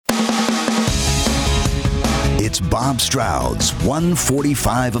Bob Stroud's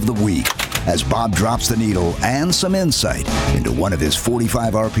 145 of the week as Bob drops the needle and some insight into one of his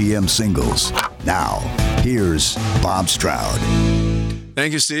 45 RPM singles. Now, here's Bob Stroud.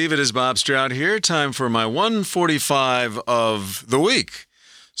 Thank you, Steve. It is Bob Stroud here. Time for my 145 of the week.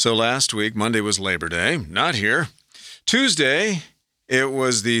 So last week, Monday was Labor Day. Not here. Tuesday, it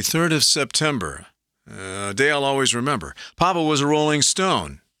was the 3rd of September. A day I'll always remember. Papa was a Rolling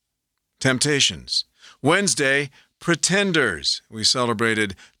Stone. Temptations. Wednesday, Pretenders. We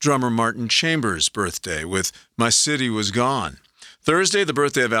celebrated drummer Martin Chambers' birthday with My City Was Gone. Thursday, the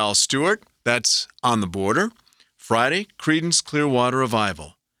birthday of Al Stewart. That's On the Border. Friday, Creedence Clearwater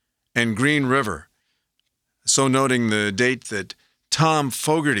Revival. And Green River. So noting the date that Tom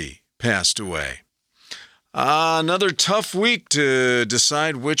Fogerty passed away. Another tough week to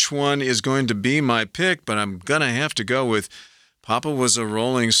decide which one is going to be my pick, but I'm going to have to go with Papa Was a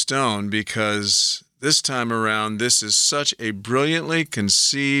Rolling Stone because this time around, this is such a brilliantly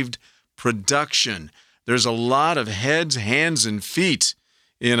conceived production. There's a lot of heads, hands, and feet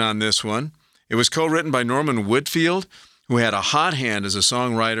in on this one. It was co-written by Norman Whitfield, who had a hot hand as a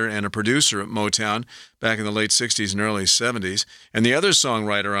songwriter and a producer at Motown back in the late 60s and early 70s. And the other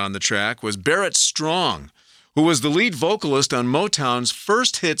songwriter on the track was Barrett Strong, who was the lead vocalist on Motown's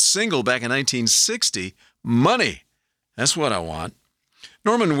first hit single back in 1960, Money. That's what I want.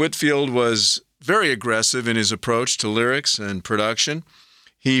 Norman Whitfield was very aggressive in his approach to lyrics and production.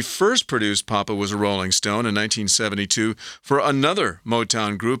 He first produced Papa Was a Rolling Stone in 1972 for another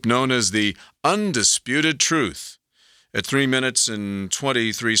Motown group known as the Undisputed Truth. At 3 minutes and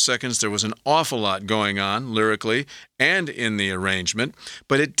 23 seconds, there was an awful lot going on lyrically and in the arrangement,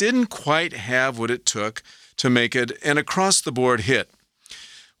 but it didn't quite have what it took to make it an across-the-board hit.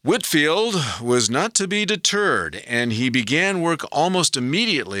 Whitfield was not to be deterred, and he began work almost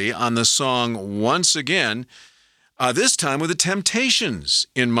immediately on the song Once Again, this time with the Temptations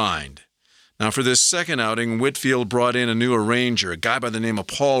in mind. Now, for this second outing, Whitfield brought in a new arranger, a guy by the name of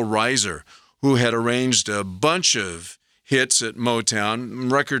Paul Reiser, who had arranged a bunch of hits at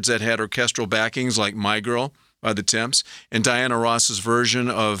Motown, records that had orchestral backings like My Girl by the Temps, and Diana Ross's version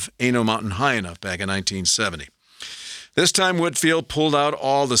of Ain't No Mountain High Enough back in 1970. This time, Whitfield pulled out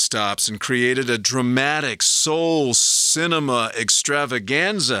all the stops and created a dramatic soul cinema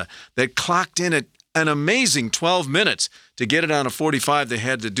extravaganza that clocked in at an amazing 12 minutes. To get it on a 45, they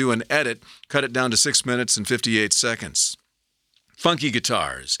had to do an edit, cut it down to 6 minutes and 58 seconds. Funky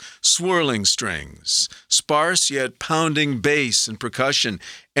guitars, swirling strings, sparse yet pounding bass and percussion,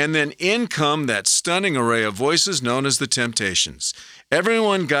 and then in come that stunning array of voices known as the Temptations.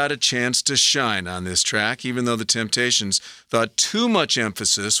 Everyone got a chance to shine on this track, even though the Temptations thought too much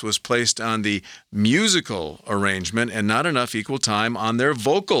emphasis was placed on the musical arrangement and not enough equal time on their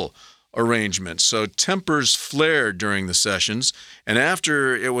vocal arrangement. So tempers flared during the sessions, and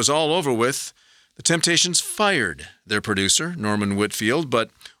after it was all over with, the Temptations fired their producer, Norman Whitfield, but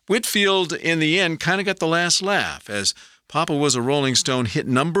Whitfield, in the end, kind of got the last laugh, as Papa Was a Rolling Stone hit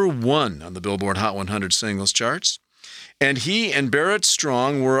number 1 on the Billboard Hot 100 singles charts, and he and Barrett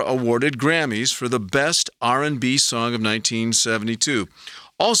Strong were awarded Grammys for the Best R&B Song of 1972.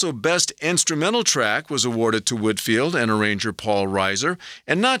 Also, Best Instrumental Track was awarded to Whitfield and arranger Paul Reiser,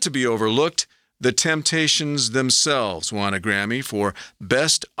 and not to be overlooked, the Temptations themselves won a Grammy for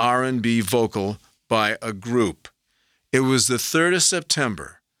Best R&B Vocal by a Group. It was the 3rd of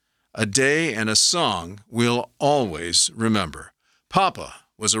September, a day and a song we'll always remember. Papa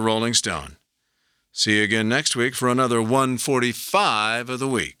Was a Rolling Stone. See you again next week for another 145 of the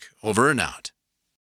week. Over and out.